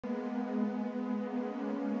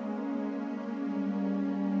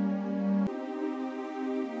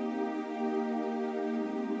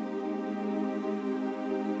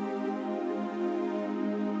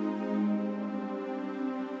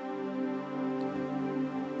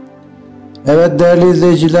Evet değerli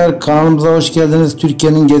izleyiciler, kanalımıza hoş geldiniz.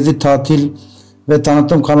 Türkiye'nin gezi, tatil ve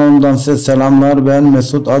tanıtım kanalından size selamlar. Ben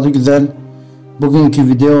Mesut Adıgüzel. Bugünkü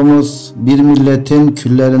videomuz bir milletin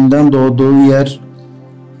küllerinden doğduğu yer,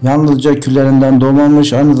 yalnızca küllerinden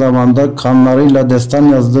doğmamış, aynı zamanda kanlarıyla destan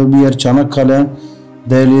yazdığı bir yer Çanakkale.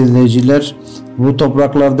 Değerli izleyiciler, bu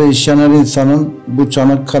topraklarda yaşayan her insanın bu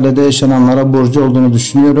Çanakkale'de yaşananlara borcu olduğunu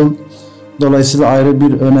düşünüyorum. Dolayısıyla ayrı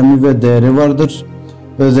bir önemi ve değeri vardır.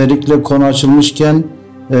 Özellikle konu açılmışken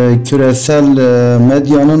küresel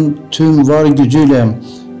medyanın tüm var gücüyle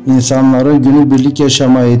insanları günübirlik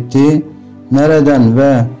yaşamaya ettiği,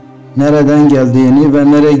 nereden geldiğini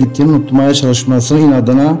ve nereye gittiğini unutmaya çalışmasını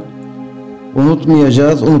inadına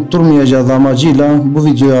unutturmayacağız amacıyla bu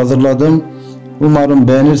videoyu hazırladım. Umarım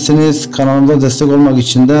beğenirsiniz. Kanalımda destek olmak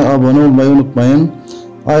için de abone olmayı unutmayın.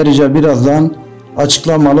 Ayrıca birazdan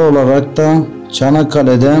açıklamalı olarak da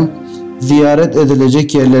Çanakkale'de ziyaret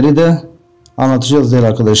edilecek yerleri de anlatacağız değerli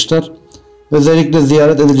arkadaşlar. Özellikle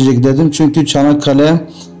ziyaret edilecek dedim çünkü Çanakkale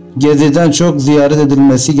geziden çok ziyaret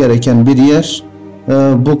edilmesi gereken bir yer.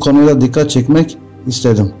 Bu konuya dikkat çekmek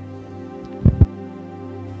istedim.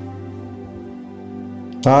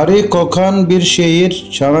 Tarih kokan bir şehir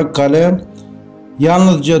Çanakkale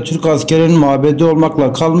yalnızca Türk askerinin mabedi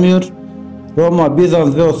olmakla kalmıyor. Roma,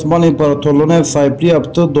 Bizans ve Osmanlı İmparatorluğu'na ev sahipliği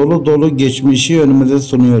yaptığı dolu dolu geçmişi önümüze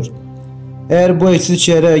sunuyor. Eğer bu eşsiz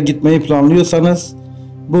şehre gitmeyi planlıyorsanız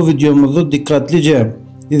bu videomuzu dikkatlice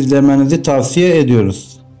izlemenizi tavsiye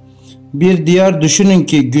ediyoruz. Bir diyar düşünün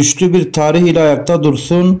ki güçlü bir tarih ile ayakta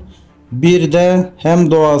dursun, bir de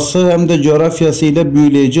hem doğası hem de coğrafyası ile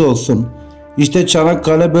büyüleyici olsun. İşte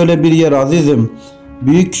Çanakkale böyle bir yer azizim.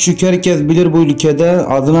 Büyük küçük herkes bilir bu ülkede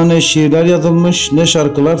adına ne şiirler yazılmış ne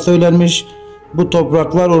şarkılar söylenmiş. Bu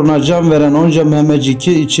topraklar uğruna can veren onca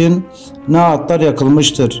Mehmetçik'i için ne atlar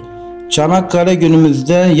yakılmıştır. Çanakkale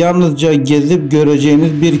günümüzde yalnızca gezip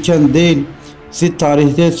göreceğiniz bir kent değil, sizi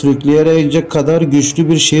tarihte sürükleyecek kadar güçlü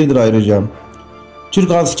bir şehirdir ayrıca.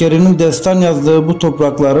 Türk askerinin destan yazdığı bu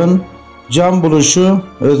toprakların can buluşu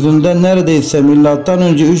özünde neredeyse milattan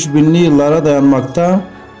önce 3000'li yıllara dayanmakta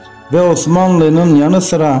ve Osmanlı'nın yanı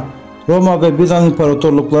sıra Roma ve Bizans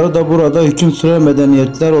imparatorlukları da burada hüküm süren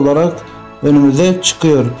medeniyetler olarak önümüze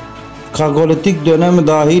çıkıyor. Kagolitik dönemi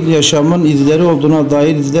dahil yaşamın izleri olduğuna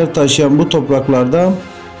dair izler taşıyan bu topraklarda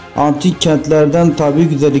antik kentlerden tabi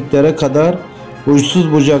güzelliklere kadar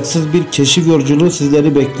uçsuz bucaksız bir keşif yolculuğu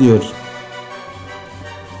sizleri bekliyor.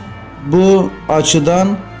 Bu açıdan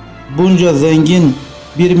bunca zengin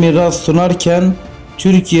bir miras sunarken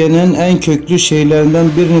Türkiye'nin en köklü şehirlerinden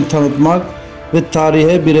birini tanıtmak ve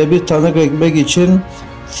tarihe birebir tanık etmek için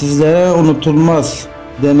sizlere unutulmaz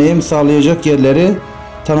deneyim sağlayacak yerleri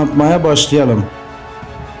tanıtmaya başlayalım.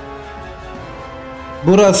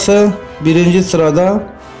 Burası birinci sırada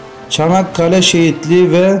Çanakkale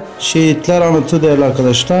Şehitliği ve Şehitler Anıtı değerli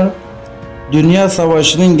arkadaşlar. Dünya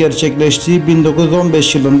Savaşı'nın gerçekleştiği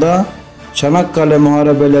 1915 yılında Çanakkale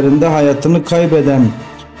Muharebeleri'nde hayatını kaybeden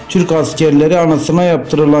Türk askerleri anısına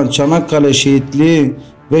yaptırılan Çanakkale Şehitliği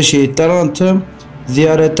ve Şehitler Anıtı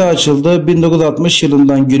ziyarete açıldığı 1960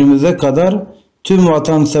 yılından günümüze kadar tüm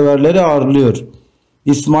vatanseverleri ağırlıyor.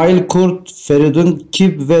 İsmail Kurt, Feridun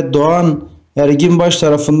Kip ve Doğan Erginbaş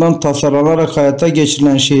tarafından tasarlanarak hayata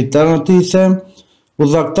geçirilen Şehitler Anıtı ise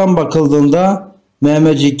uzaktan bakıldığında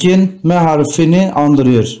Mehmetçik'in M harfini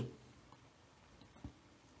andırıyor.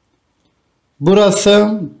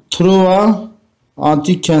 Burası Truva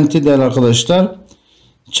antik kenti değerli arkadaşlar.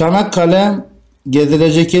 Çanakkale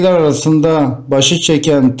gezilecek yerler arasında başı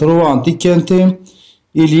çeken Truva antik kenti,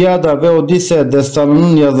 İlyada ve Odise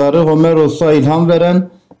destanının yazarı Homeros'a ilham veren,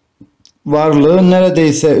 varlığı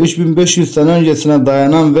neredeyse 3500 sene öncesine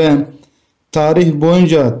dayanan ve tarih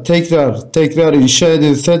boyunca tekrar inşa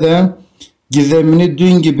edilse de gizemini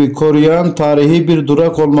dün gibi koruyan tarihi bir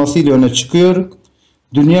durak olmasıyla öne çıkıyor.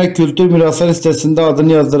 Dünya Kültür Mirası listesinde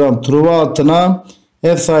adını yazdıran Truva atına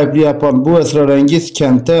ev sahipliği yapan bu esrarengiz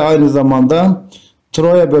kente aynı zamanda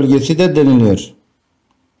Troya bölgesi de deniliyor.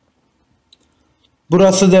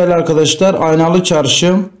 Burası değerli arkadaşlar Aynalı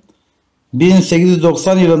Çarşı.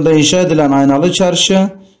 1890 yılında inşa edilen Aynalı Çarşı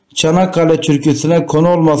Çanakkale türküsüne konu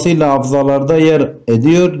olmasıyla hafızalarda yer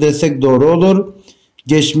ediyor desek doğru olur.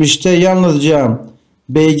 Geçmişte yalnızca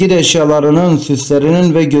beygir eşyalarının,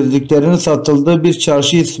 süslerinin ve gözlüklerinin satıldığı bir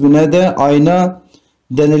çarşı ismine de ayna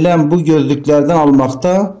denilen bu gözlüklerden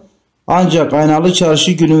almakta. Ancak Aynalı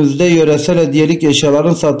Çarşı günümüzde yöresel hediyelik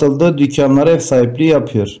eşyaların satıldığı dükkanlara ev sahipliği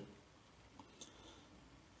yapıyor.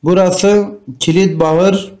 Burası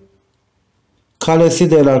Kilitbahır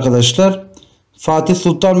Kalesi değil arkadaşlar. Fatih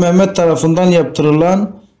Sultan Mehmet tarafından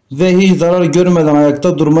yaptırılan ve hiç zarar görmeden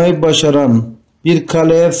ayakta durmayı başaran bir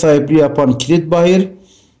kaleye sahipliği yapan Kilitbahir,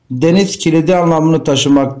 deniz kilidi anlamını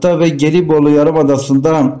taşımakta ve Gelibolu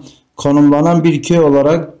Yarımadası'nda konumlanan bir köy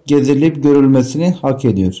olarak gezilip görülmesini hak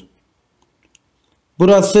ediyor.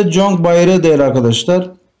 Burası Conk Bayırı değil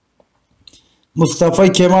arkadaşlar.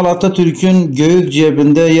 Mustafa Kemal Atatürk'ün göğüs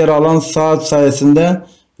cebinde yer alan saat sayesinde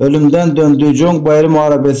ölümden döndüğü Conk Bayırı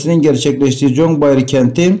Muharebesi'nin gerçekleştiği Conk Bayırı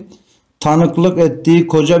kenti, tanıklık ettiği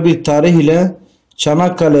koca bir tarih ile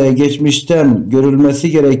Çanakkale'ye geçmişten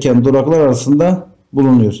görülmesi gereken duraklar arasında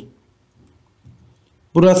bulunuyor.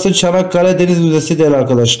 Burası Çanakkale Deniz Müzesi değil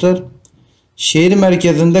arkadaşlar. Şehir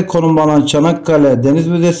merkezinde konumlanan Çanakkale Deniz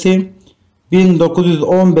Müzesi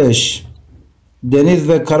 1915 deniz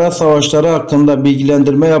ve kara savaşları hakkında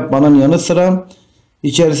bilgilendirme yapmanın yanı sıra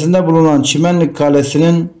içerisinde bulunan Çimenlik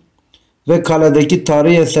Kalesi'nin ve kaledeki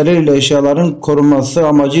tarihi eserleriyle eşyaların korunması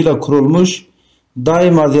amacıyla kurulmuş,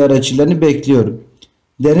 daima ziyaretçilerini bekliyor.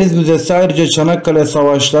 Deniz Müzesi ayrıca Çanakkale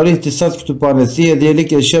Savaşları İhtisas Kütüphanesi,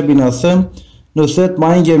 hediyelik eşya binası, Nusret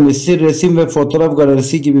Mayın Gemisi, resim ve fotoğraf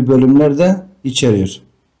galerisi gibi bölümler de içeriyor.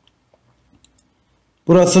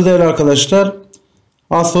 Burası değil arkadaşlar.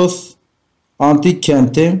 Assos Antik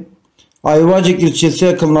Kenti. Ayvacık ilçesi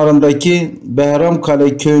yakınlarındaki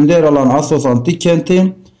Behramkale köyünde yer alan Assos Antik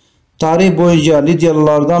Kenti, tarih boyunca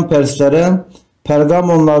Lidyalılardan Perslere,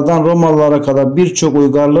 Pergamonlardan Romalılara kadar birçok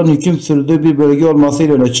uygarlığın hüküm sürdüğü bir bölge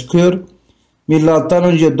olmasıyla öne çıkıyor. Milattan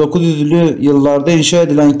önce 900'lü yıllarda inşa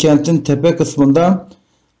edilen kentin tepe kısmında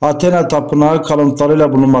Athena Tapınağı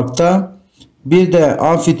kalıntılarıyla bulunmakta. Bir de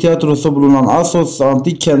amfiteyatrosu bulunan Assos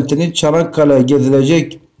Antik Kenti'ni Çanakkale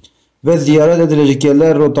Gezilecek ve ziyaret edilecek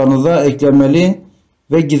yerler rotanıza eklemeli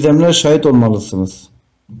ve gizemler şahit olmalısınız.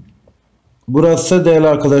 Burası değerli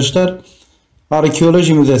arkadaşlar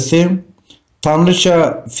Arkeoloji Müzesi.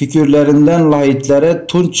 Tanrıça figürlerinden lahitlere,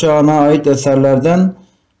 Tunç çağına ait eserlerden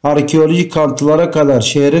arkeolojik kanıtlara kadar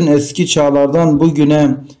şehrin eski çağlardan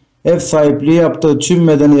bugüne ev sahipliği yaptığı tüm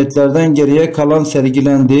medeniyetlerden geriye kalan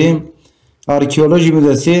sergilendiği Arkeoloji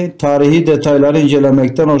Müzesi, tarihi detayları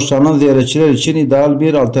incelemekten hoşlanan ziyaretçiler için ideal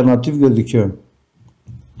bir alternatif gözüküyor.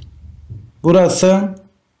 Burası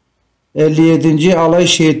 57. Alay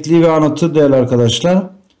Şehitliği Anıtı değerli arkadaşlar.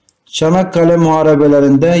 Çanakkale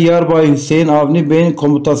Muharebeleri'nde Yarbay Hüseyin Avni Bey'in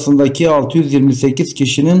komutasındaki 628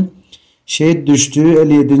 kişinin şehit düştüğü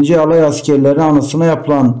 57. Alay askerleri anısına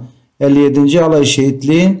yapılan 57. Alay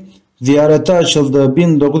Şehitliği ziyarete açıldığı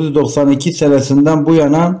 1992 senesinden bu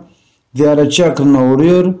yana ziyaretçi akınına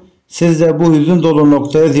uğruyor. Siz de bu hüzün dolu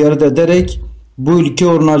noktaya ziyaret ederek bu ülke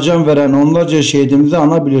uğruna can veren onlarca şehidimizi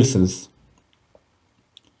anabilirsiniz.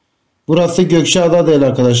 Burası Gökçeada değil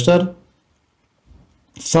arkadaşlar.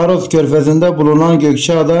 Saros Körfezi'nde bulunan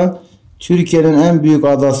Gökçeada, Türkiye'nin en büyük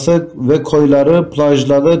adası ve koyları,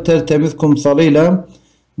 plajları, tertemiz kumsalıyla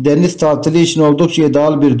deniz tatili için oldukça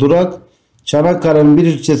ideal bir durak. Çanakkale'nin bir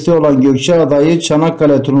ilçesi olan Gökçeada'yı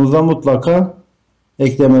Çanakkale turunuza mutlaka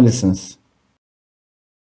eklemelisiniz.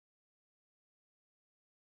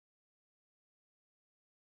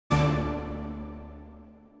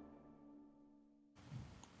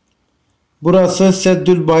 Burası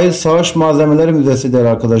Seddülbahir Savaş Malzemeleri Müzesi'dir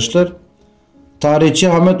arkadaşlar. Tarihçi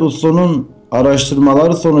Ahmet Uslu'nun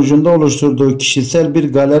araştırmaları sonucunda oluşturduğu kişisel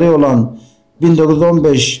bir galeri olan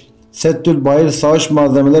 1915 Seddülbahir Savaş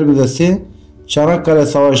Malzemeleri Müzesi, Çanakkale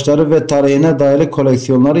Savaşları ve tarihine dair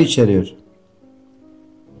koleksiyonları içeriyor.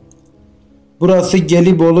 Burası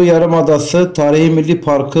Gelibolu Yarımadası Tarihi Milli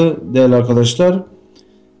Parkı değerli arkadaşlar.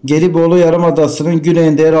 Gelibolu Yarımadası'nın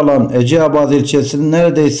güneyinde yer alan Eceabat ilçesinin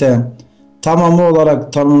neredeyse tamamı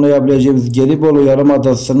olarak tanımlayabileceğimiz Gelibolu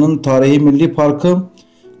Yarımadası'nın Tarihi Milli Parkı,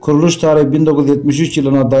 kuruluş tarihi 1973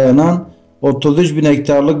 yılına dayanan 33 bin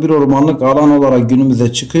hektarlık bir ormanlık alan olarak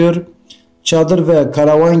günümüze çıkıyor. Çadır ve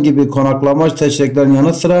karavan gibi konaklama seçeneklerin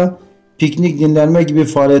yanı sıra piknik, dinlenme gibi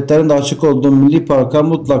faaliyetlerin de açık olduğu milli parka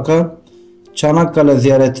mutlaka Çanakkale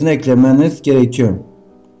ziyaretini eklemeniz gerekiyor.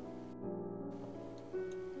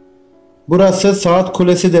 Burası Saat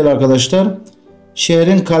Kulesi değil arkadaşlar.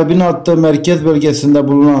 Şehrin kalbine attığı merkez bölgesinde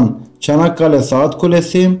bulunan Çanakkale Saat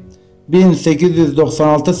Kulesi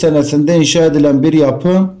 1896 senesinde inşa edilen bir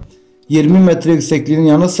yapı, 20 metre yüksekliğinin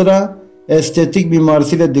yanı sıra estetik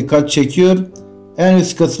mimarisiyle dikkat çekiyor. En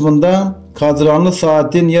üst kısmında kadranlı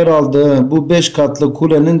saatin yer aldığı bu 5 katlı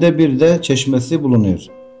kulenin de bir de çeşmesi bulunuyor.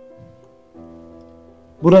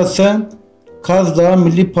 Burası Kaz Dağı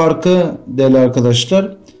Milli Parkı değerli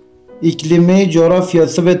arkadaşlar. İklimi,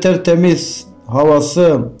 coğrafyası ve tertemiz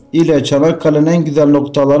havası ile Çanakkale'nin en güzel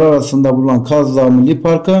noktaları arasında bulunan Kaz Dağı Milli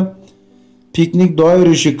Parkı, piknik, doğa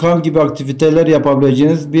yürüyüşü, kamp gibi aktiviteler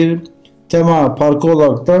yapabileceğiniz bir tema parkı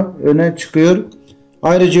olarak da öne çıkıyor.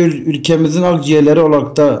 Ayrıca ülkemizin akciğerleri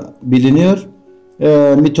olarak da biliniyor.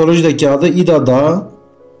 Mitolojideki adı İda Dağı.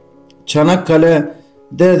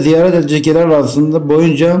 Çanakkale'de ziyaret edilecek yerler arasında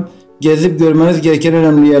boyunca gezip görmeniz gereken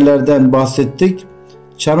önemli yerlerden bahsettik.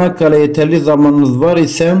 Çanakkale yeterli zamanınız var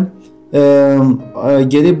ise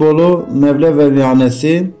Gelibolu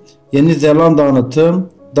Mevlevihanesi, Yeni Zelanda Anıtı,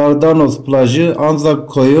 Dardanos Plajı, Anzak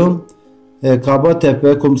Koyu,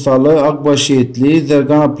 Kabatepe Kumsalı, Akbaş Şehitliği,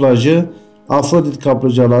 Zergana Plajı, Afrodit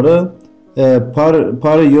Kaplıcaları,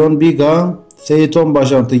 Pariyon, Biga,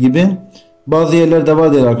 Seyitonbaş Anıtı gibi bazı yerler de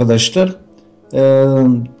var arkadaşlar.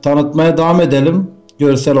 Tanıtmaya devam edelim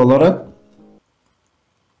görsel olarak.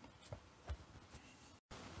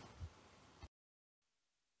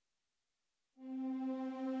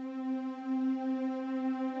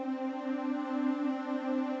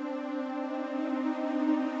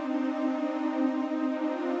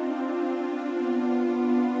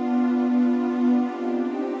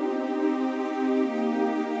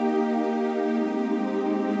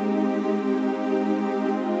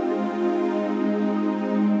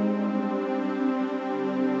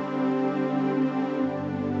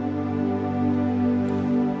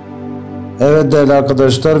 Evet değerli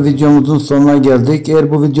arkadaşlar, videomuzun sonuna geldik.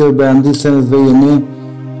 Eğer bu videoyu beğendiyseniz ve yeni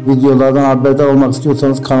videolardan haberdar olmak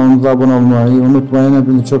istiyorsanız kanalımıza abone olmayı unutmayın.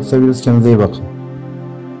 Hepinizi çok seviyoruz. Kendinize iyi bakın.